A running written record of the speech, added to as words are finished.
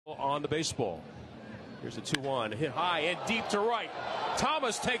On the baseball. Here's a 2-1 hit high and deep to right.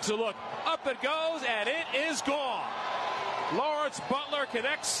 Thomas takes a look. Up it goes, and it is gone. Lawrence Butler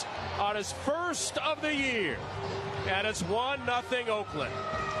connects on his first of the year, and it's 1-0 Oakland.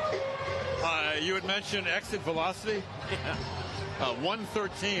 You had mentioned exit velocity. Yeah.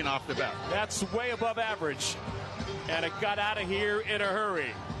 113 off the bat. That's way above average, and it got out of here in a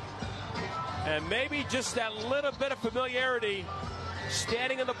hurry. And maybe just that little bit of familiarity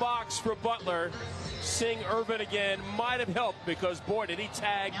standing in the box for Butler, seeing Irvin again might have helped, because boy did he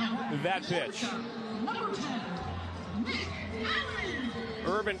tag that pitch.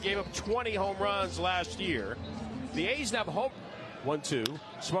 Irvin gave up 20 home runs last year. The A's have hope. 1-2.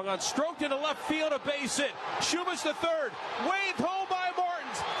 Swung on, stroked into left field, a base hit. Schubit's the third. Waved home by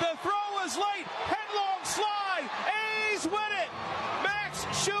Martins. The throw is late. Headlong slide. A's win it. Max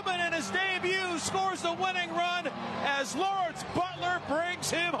Schubit in his debut scores the winning run as Lawrence Butler brings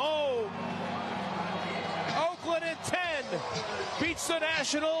him home. Oakland at 10 beats the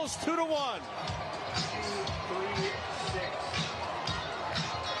Nationals 2-1.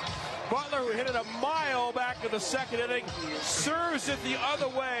 Butler, who hit it a mile back in the second inning, serves it the other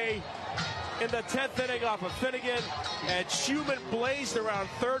way in the 10th inning off of Finnegan, and Schumann blazed around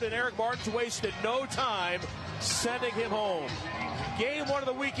third, and Eric Martins wasted no time sending him home. Game 1 of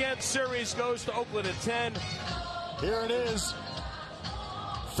the weekend series goes to Oakland at 10. Here it is.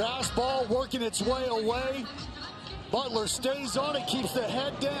 Fastball working its way away. Butler stays on it, keeps the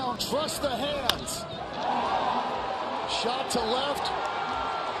head down, trusts the hands. Shot to left.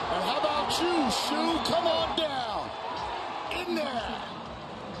 And how about you, Shu? Come on down. In there.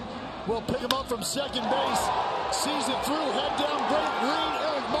 We'll pick him up from second base. Sees it through, head down, great read.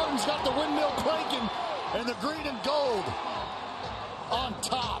 Eric Martin's got the windmill cranking, and the green and gold on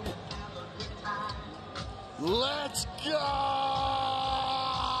top. Let's go!